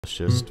It's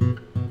just,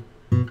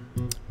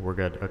 we're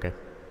good, okay.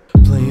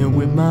 Playing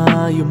with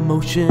my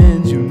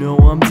emotions, you know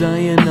I'm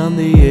dying on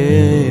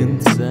the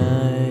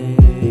inside.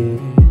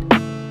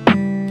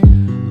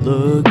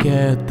 Look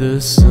at the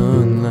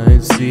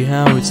sunlight, see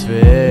how it's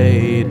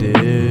faded.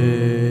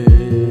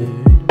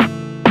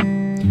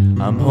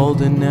 I'm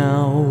holding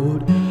out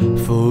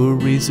for a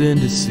reason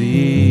to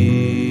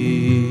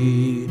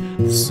see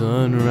the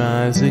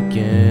sunrise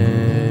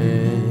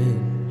again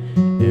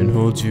and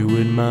hold you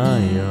in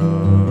my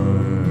arms.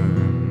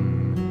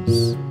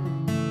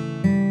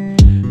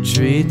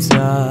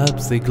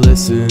 Treetops, they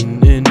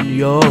glisten in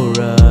your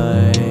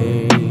eyes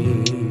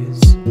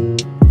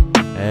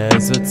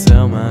as I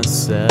tell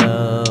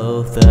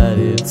myself that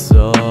it's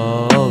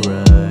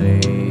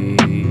alright.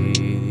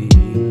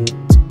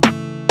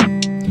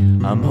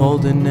 I'm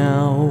holding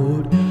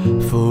out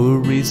for a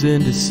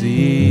reason to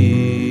see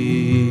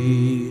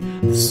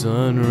the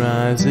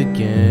sunrise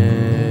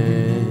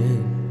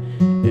again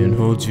and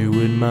hold you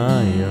in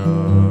my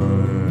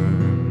arms.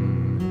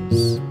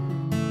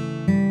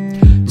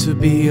 To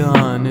be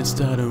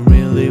honest, I don't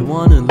really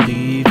wanna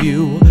leave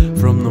you.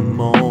 From the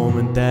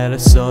moment that I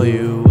saw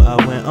you, I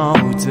went,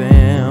 oh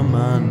damn,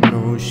 I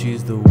know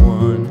she's the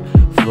one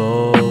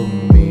for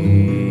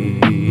me.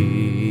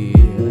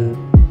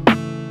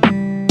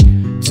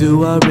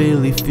 Do I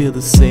really feel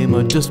the same,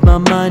 or just my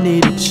mind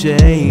need to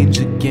change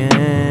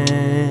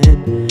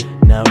again?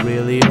 Not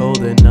really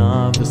holding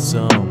on for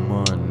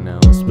someone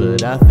else,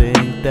 but I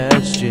think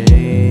that's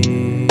changed.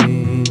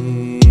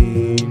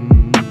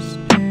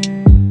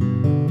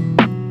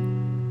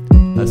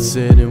 I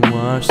sit and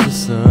watch the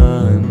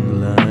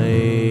sunlight